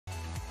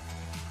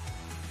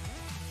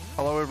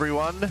Hello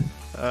everyone,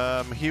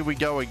 here we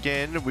go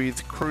again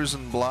with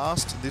Cruis'n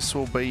Blast. This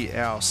will be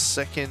our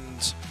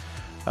second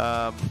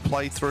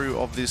playthrough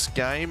of this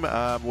game.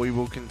 We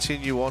will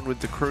continue on with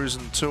the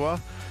Cruis'n Tour.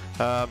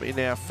 In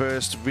our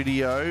first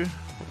video,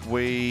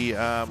 we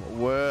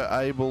were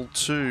able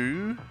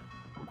to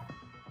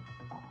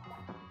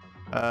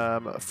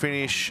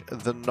finish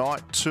the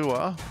night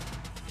tour,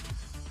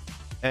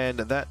 and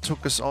that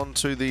took us on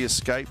to the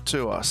escape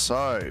tour.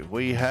 So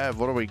we have,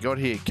 what do we got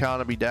here?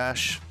 Carnaby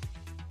Dash,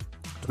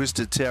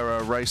 Twisted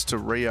Terror, Race to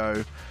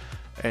Rio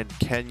and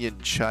Canyon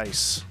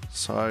Chase.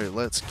 So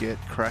let's get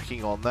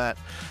cracking on that.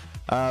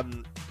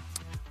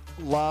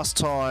 Last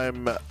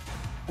time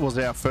was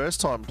our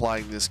first time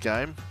playing this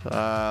game.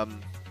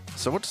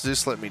 So what does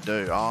this let me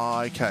do? Oh,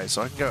 okay,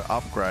 so I can go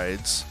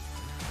upgrades,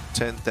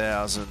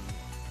 10,000.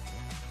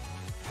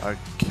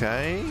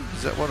 Okay,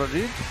 is that what I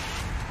did?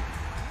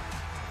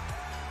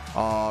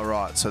 Oh,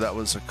 right, so that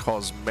was a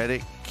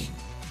cosmetic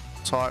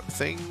type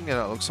thing, and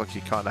it looks like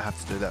you kind of have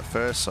to do that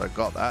first, so I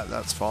got that,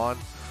 that's fine.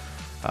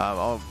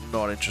 I'm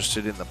not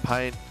interested in the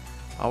paint.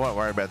 I won't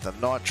worry about the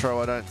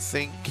nitro, I don't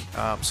think.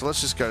 So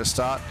let's just go to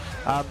start.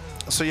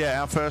 So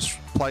yeah, our first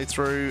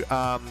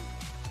playthrough,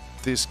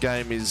 this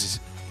game is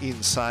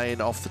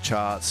insane, off the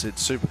charts.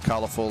 It's super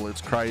colourful,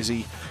 it's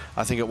crazy.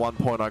 I think at one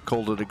point I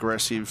called it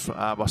aggressive.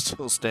 I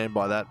still stand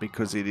by that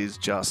because it is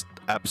just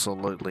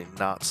absolutely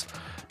nuts.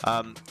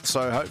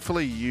 So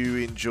hopefully you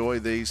enjoy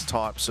these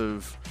types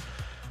of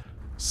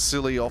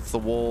silly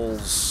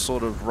off-the-walls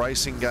sort of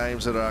racing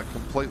games that are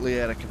completely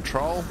out of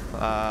control.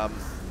 I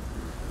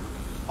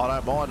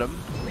don't mind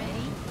them.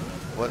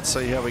 Let's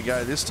see how we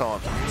go this time.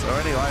 So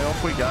anyway,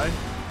 off we go.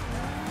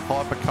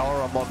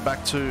 Hypercolor, I'm on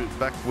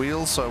back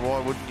wheels, so why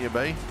wouldn't you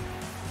be?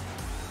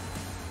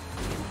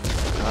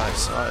 Okay,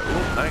 so,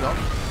 ooh, hang on.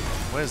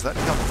 Where's that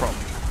come from?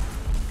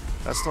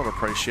 That's not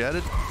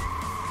appreciated.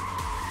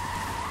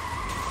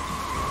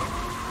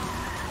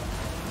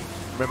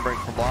 Remembering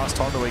from last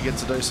time that we get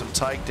to do some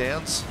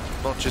takedowns,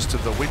 not just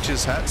of the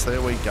witches' hats.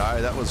 There we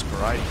go, that was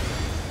great.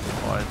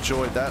 I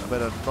enjoyed that. I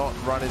better not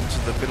run into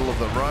the middle of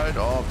the road.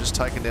 Oh, I've just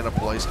taken down a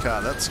police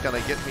car. That's going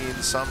to get me in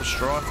some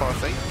strife, I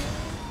think.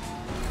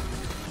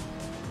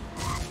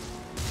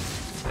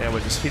 Now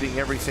we're just hitting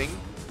everything.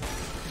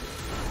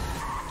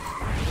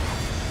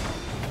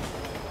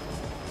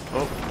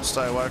 Oh,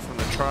 stay away from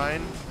the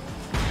train.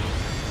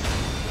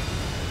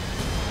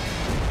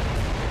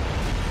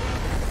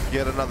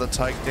 Get another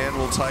takedown,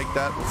 we'll take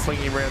that. We'll fling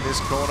him around this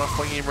corner,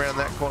 fling him around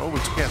that corner. Oh, we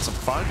took out some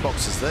phone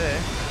boxes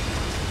there.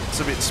 It's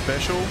a bit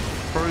special.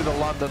 Through the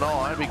London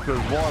Eye, because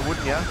why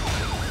wouldn't you?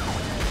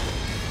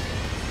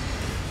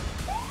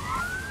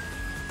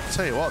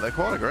 Tell you what, they're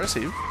quite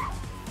aggressive.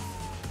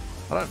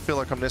 I don't feel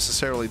like I'm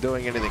necessarily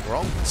doing anything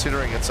wrong,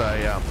 considering it's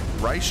a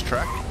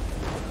racetrack.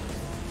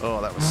 Oh,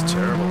 that was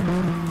terrible.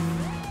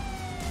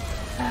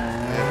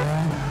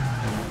 Yeah.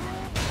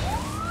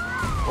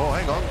 Oh,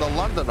 hang on, the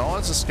London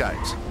Eye's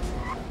escaped.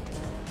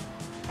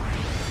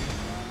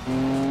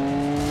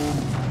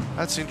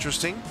 That's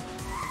interesting.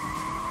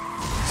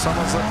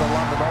 Someone's let the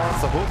London Eye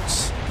off the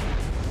hooks.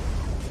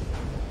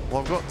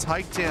 Well, I've got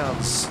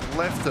takedowns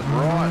left and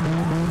right.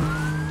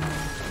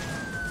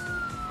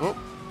 Oh,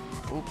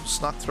 oh,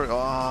 snuck through. Oh,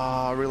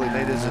 I really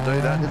needed to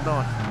do that, didn't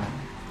I?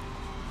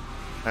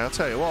 Now, I'll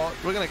tell you what,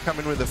 we're going to come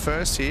in with the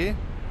first here.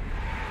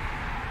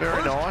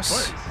 Very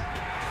nice.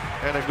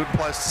 And a good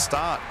place to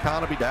start.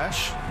 Carnaby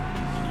Dash.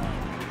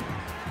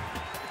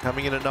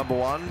 Coming in at number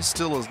one,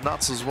 still as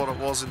nuts as what it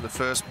was in the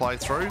first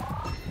playthrough.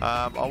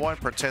 I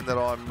won't pretend that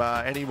I'm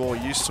any more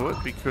used to it,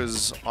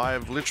 because I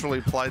have literally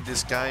played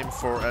this game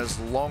for as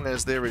long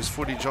as there is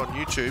footage on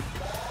YouTube,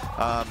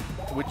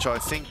 which I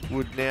think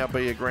would now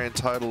be a grand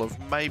total of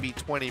maybe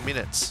 20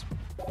 minutes.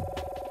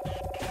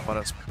 But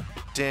it's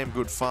damn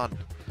good fun.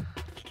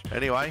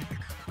 Anyway,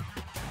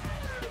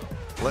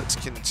 let's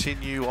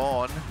continue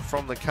on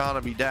from the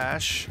Carnaby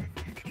Dash.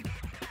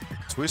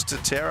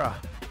 Twisted Terror.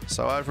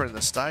 So over in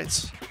the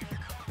States,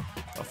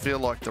 I feel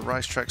like the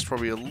racetrack's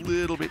probably a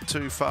little bit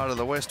too far to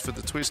the west for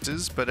the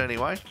Twisters, but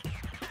anyway,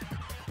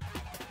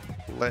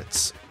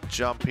 let's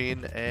jump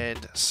in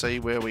and see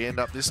where we end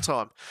up this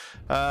time.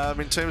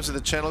 In terms of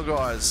the channel,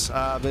 guys,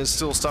 there's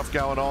still stuff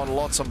going on,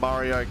 lots of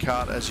Mario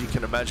Kart, as you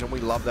can imagine. We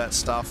love that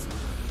stuff.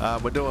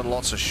 We're doing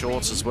lots of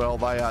shorts as well.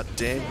 They are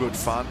damn good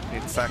fun.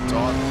 In fact,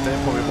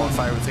 they're probably my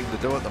favourite thing to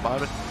do at the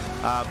moment.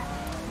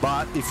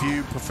 But if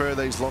you prefer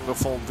these longer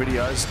form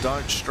videos,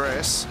 don't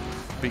stress,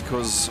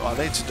 because I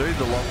need to do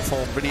the long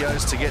form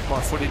videos to get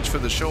my footage for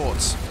the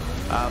shorts.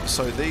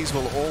 So these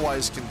will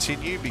always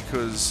continue,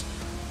 because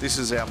this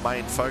is our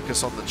main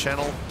focus on the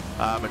channel,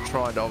 and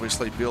trying to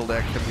obviously build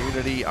our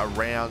community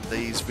around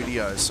these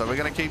videos. So we're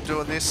going to keep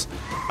doing this.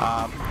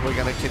 We're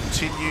going to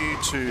continue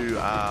to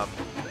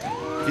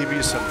give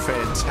you some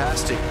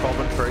fantastic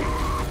commentary.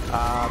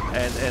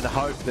 And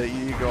hope that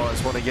you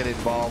guys want to get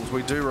involved.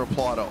 We do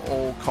reply to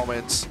all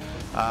comments.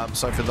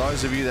 So for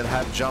those of you that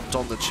have jumped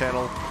on the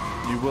channel,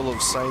 you will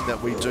have seen that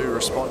we do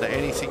respond to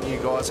anything you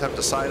guys have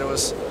to say to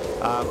us.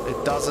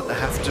 It doesn't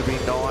have to be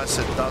nice.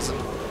 It doesn't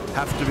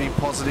have to be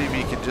positive.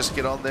 You can just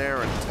get on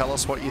there and tell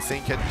us what you're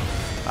thinking,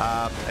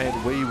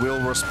 and we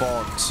will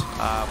respond.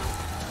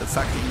 The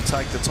fact that you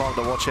take the time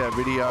to watch our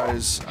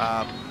videos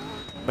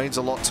means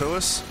a lot to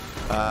us.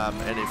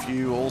 And if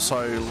you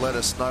also let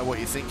us know what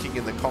you're thinking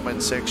in the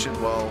comment section,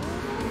 well,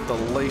 the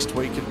least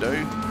we can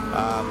do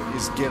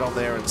is get on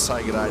there and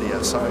say good day to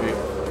you. So,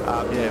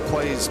 yeah,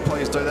 please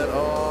do that.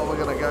 Oh, we're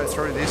going to go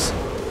through this.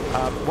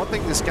 One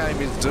thing this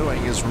game is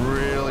doing is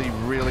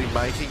really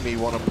making me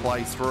want to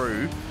play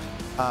through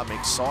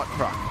Excite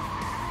Truck.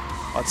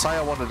 I'd say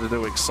I wanted to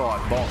do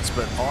Excite Bots,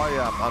 but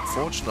I,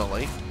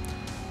 unfortunately,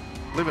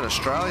 live in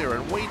Australia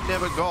and we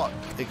never got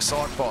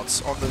Excite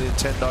Bots on the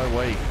Nintendo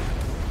Wii,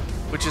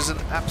 which is an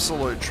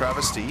absolute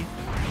travesty,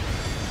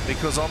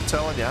 because I'm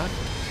telling you,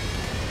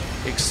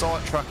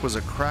 Excite Truck was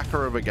a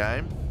cracker of a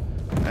game,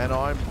 and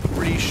I'm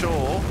pretty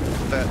sure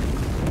that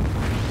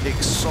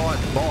Excite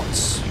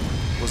Bots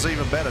was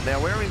even better. Now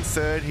we're in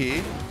third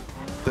here.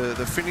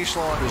 The finish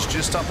line is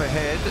just up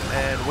ahead,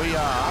 and we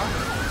are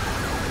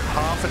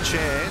half a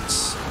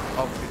chance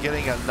of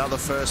getting another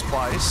first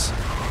place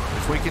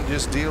if we can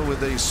just deal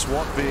with these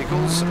SWAT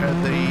vehicles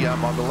and the, I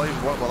believe,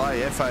 what were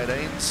they,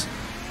 F-18s?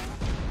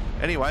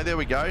 Anyway, there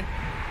we go.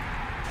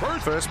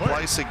 First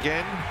place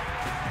again.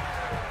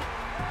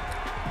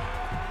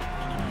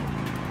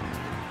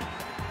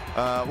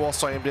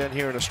 Whilst I am down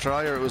here in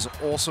Australia, it was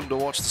awesome to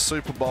watch the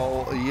Super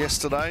Bowl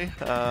yesterday,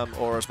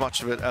 or as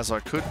much of it as I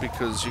could,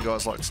 because you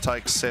guys like to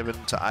take 7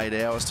 to 8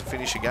 hours to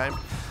finish a game.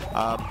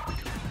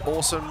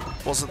 Awesome.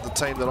 Wasn't the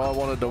team that I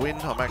wanted to win.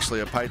 I'm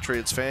actually a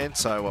Patriots fan,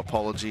 so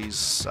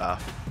apologies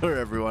for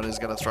everyone who's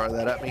going to throw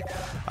that at me.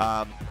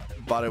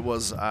 But it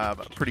was a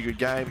pretty good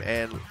game,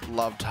 and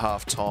loved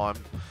halftime.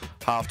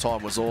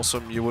 Halftime was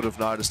awesome. You would have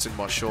noticed in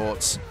my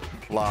shorts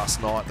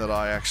last night that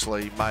I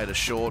actually made a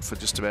short for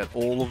just about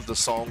all of the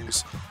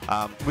songs,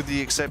 with the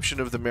exception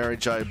of the Mary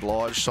J.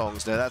 Blige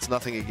songs. Now, that's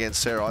nothing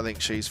against Sarah. I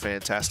think she's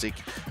fantastic.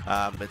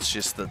 It's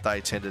just that they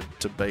tended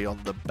to be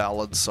on the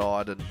ballad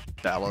side, and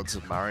ballads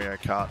and Mario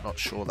Kart, not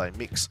sure they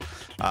mix.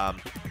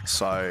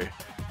 So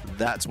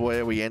that's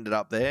where we ended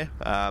up there.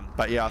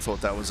 But yeah, I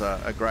thought that was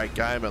a great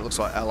game. It looks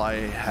like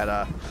LA had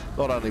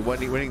not only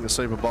winning the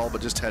Super Bowl,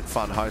 but just had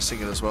fun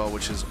hosting it as well,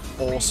 which is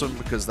awesome,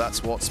 because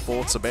that's what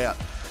sport's about.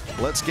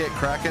 Let's get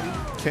cracking.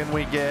 Can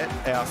we get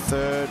our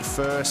third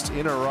first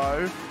in a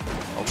row?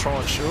 I'll try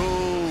and show.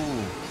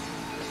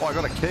 Oh, I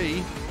got a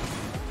key.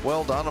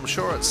 Well done. I'm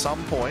sure at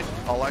some point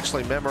I'll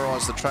actually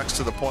memorize the tracks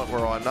to the point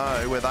where I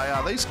know where they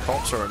are. These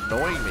cops are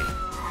annoying me.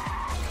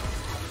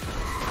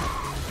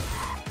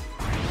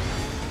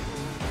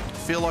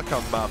 I feel like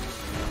I'm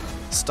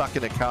stuck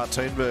in a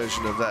cartoon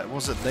version of that.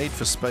 Was it Need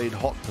for Speed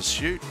Hot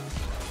Pursuit?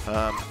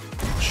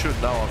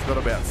 Should know. I've got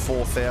about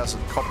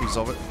 4,000 copies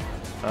of it.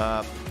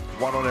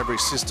 One on every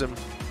system.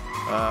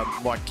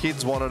 My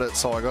kids wanted it,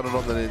 so I got it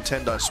on the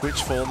Nintendo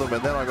Switch for them,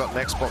 and then I got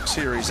an Xbox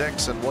Series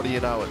X, and what do you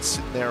know, it's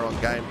sitting there on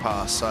Game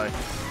Pass. So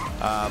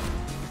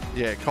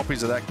yeah,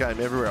 copies of that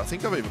game everywhere. I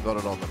think I've even got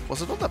it on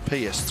was it on the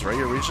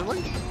PS3 originally?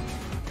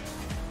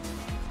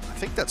 I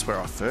think that's where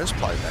I first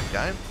played that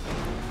game.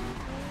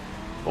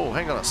 Oh,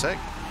 hang on a sec.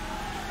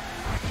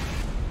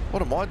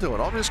 What am I doing?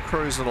 I'm just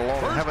cruising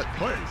along and have it.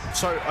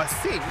 So I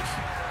think,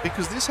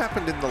 because this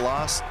happened in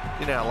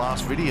our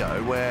last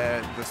video,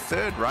 where the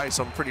third race,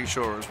 I'm pretty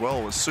sure as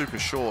well, was super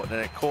short, and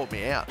it caught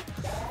me out.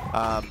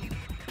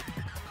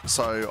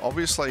 So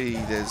obviously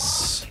there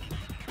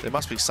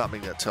must be something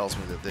that tells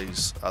me that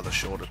these are the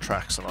shorter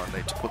tracks, and I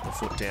need to put the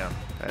foot down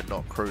and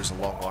not cruise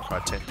along like I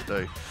tend to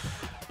do.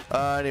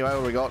 Anyway,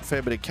 what we got?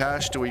 Fair bit of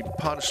cash. Do we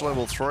punch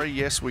level 3?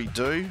 Yes, we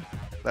do.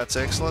 That's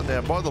excellent.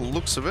 Now, by the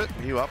looks of it,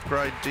 new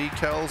upgrade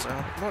decals.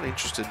 I'm not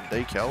interested in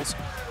decals.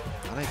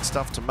 I need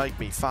stuff to make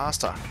me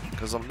faster,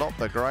 because I'm not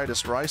the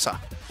greatest racer.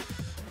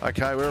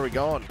 Okay, where are we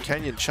going?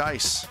 Canyon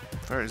Chase.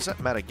 Where is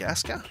that?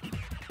 Madagascar?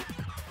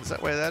 Is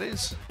that where that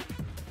is?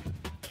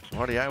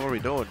 Rightio, what are we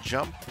doing?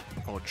 Jump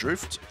or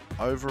drift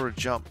over a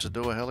jump to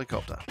do a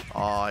helicopter.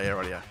 Oh, yeah,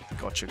 rightio.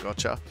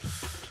 Gotcha.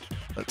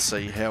 Let's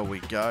see how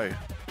we go.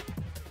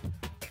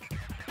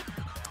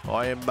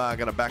 I am going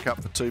to back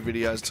up for 2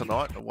 videos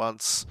tonight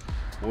once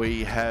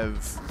we have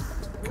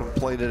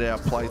completed our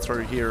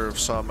playthrough here of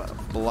some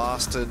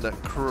Cruis'n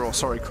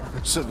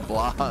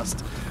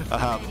Blast.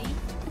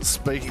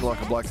 Speaking like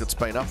a bloke that's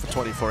been up for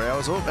 24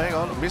 hours. Oh, hang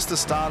on, missed the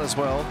start as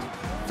well.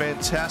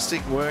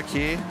 Fantastic work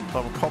here.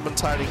 I'm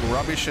commentating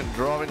rubbish and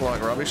driving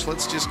like rubbish.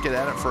 Let's just get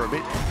at it for a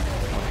bit.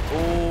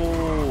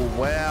 Oh,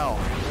 wow.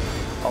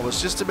 I was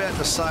just about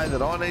to say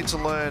that I need to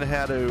learn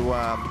how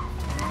to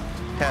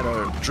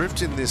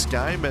drift in this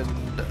game, and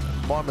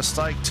my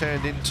mistake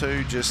turned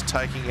into just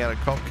taking out a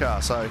cop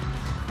car. So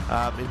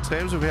in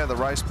terms of how the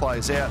race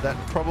plays out, that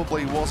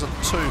probably wasn't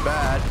too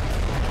bad.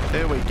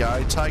 There we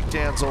go,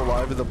 takedowns all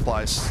over the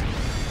place.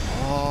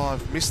 Oh,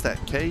 I've missed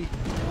that key.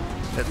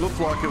 It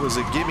looked like it was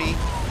a gimme.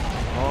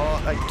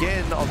 Oh,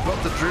 again, I've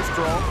got the drift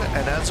wrong,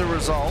 and as a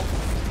result,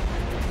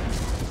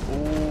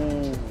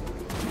 ooh,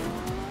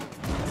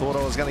 thought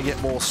I was going to get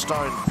more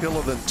stone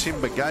pillar than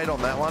timber gate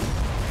on that one.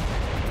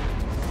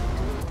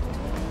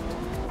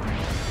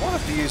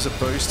 have to use a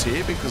boost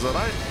here because I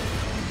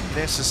don't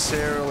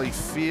necessarily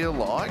feel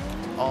like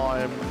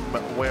I'm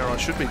where I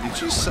should be.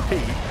 Did you see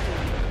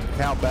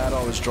how bad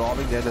I was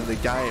driving then in the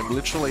game?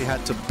 Literally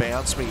had to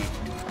bounce me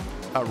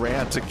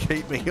around to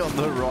keep me on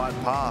the right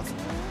path.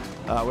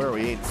 Where are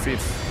we in?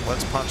 5th.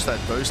 Let's punch that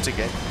boost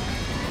again.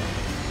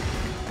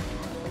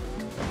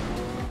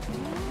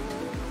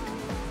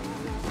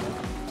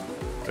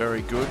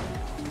 Very good.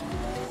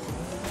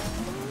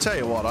 Tell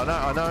you what,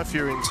 I know if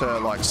you're into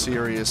like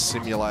serious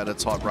simulator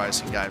type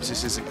racing games,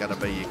 this isn't going to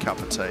be your cup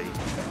of tea.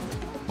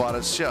 But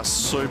it's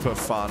just super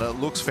fun. It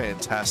looks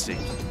fantastic.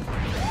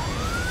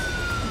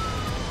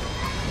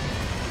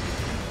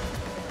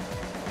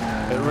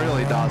 It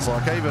really does.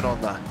 Like even on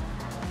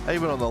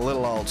the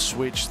little old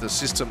Switch, the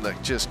system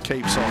that just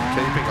keeps on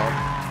keeping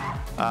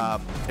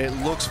on. It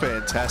looks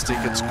fantastic.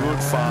 It's good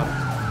fun.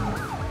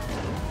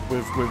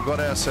 We've got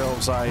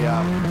ourselves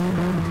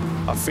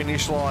a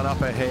finish line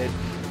up ahead.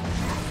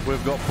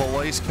 We've got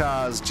police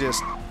cars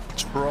just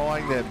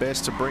trying their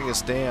best to bring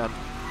us down,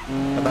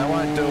 and they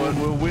won't do it.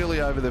 We'll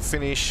wheelie over the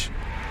finish,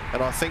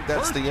 and I think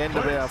that's the end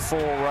of our 4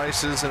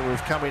 races, and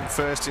we've come in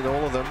first in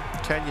all of them.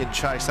 Canyon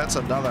Chase, that's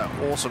another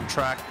awesome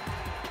track.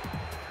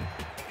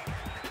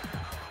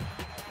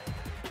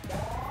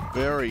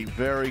 Very,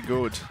 very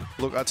good.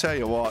 Look, I tell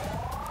you what,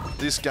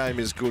 this game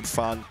is good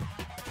fun.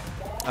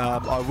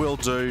 I will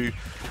do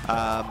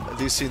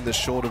this in the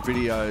shorter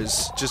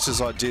videos, just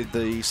as I did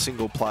the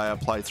single player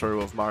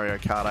playthrough of Mario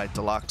Kart 8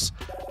 Deluxe.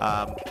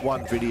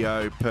 1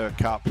 video per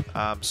cup,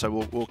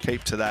 so we'll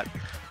keep to that.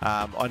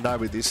 I know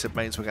with this it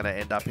means we're going to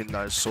end up in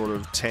those sort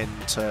of 10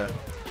 to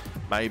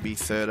maybe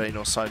 13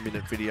 or so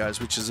minute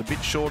videos, which is a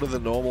bit shorter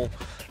than normal,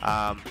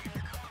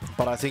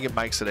 but I think it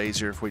makes it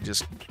easier if we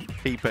just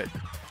keep it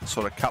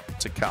sort of cup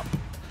to cup.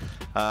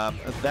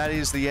 That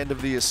is the end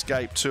of the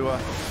Escape Tour.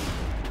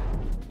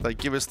 They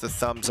give us the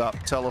thumbs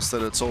up, tell us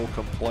that it's all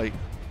complete.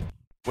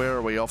 Where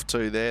are we off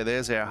to there?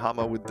 There's our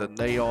Hummer with the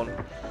neon.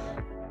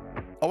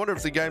 I wonder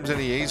if the game's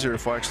any easier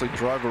if I actually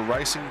drove a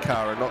racing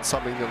car and not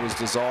something that was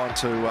designed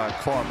to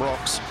climb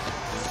rocks.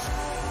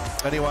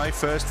 Anyway,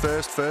 first.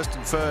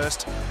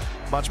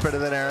 Much better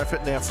than our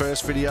effort in our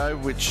first video,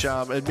 which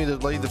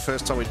admittedly the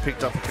first time we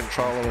picked up a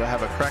controller to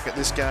have a crack at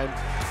this game,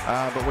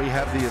 but we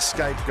have the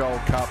Escape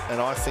Gold Cup,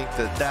 and I think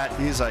that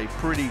is a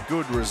pretty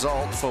good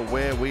result for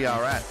where we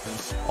are at.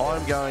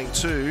 I'm going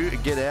to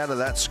get out of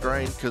that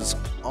screen because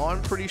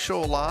I'm pretty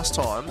sure last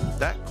time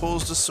that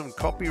caused us some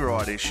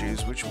copyright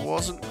issues, which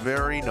wasn't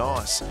very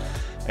nice.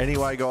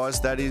 Anyway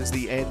guys, that is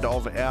the end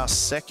of our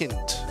second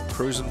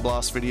Cruis'n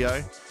Blast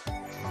video.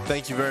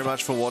 Thank you very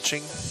much for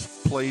watching.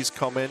 Please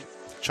comment,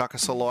 chuck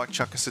us a like,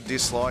 chuck us a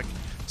dislike,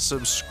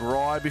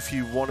 subscribe if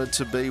you wanted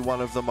to be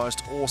one of the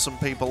most awesome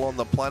people on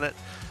the planet.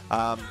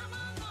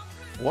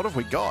 What have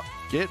we got?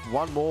 Get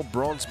 1 more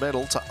bronze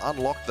medal to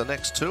unlock the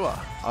next tour.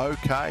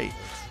 Okay.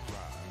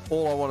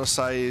 All I want to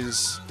say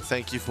is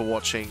thank you for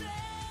watching.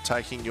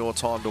 Taking your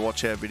time to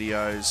watch our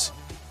videos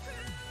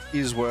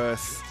is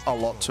worth a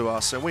lot to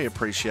us, and we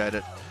appreciate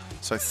it.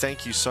 So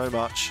thank you so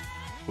much.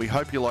 We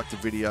hope you liked the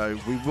video.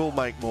 We will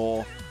make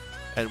more,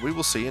 and we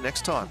will see you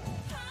next time.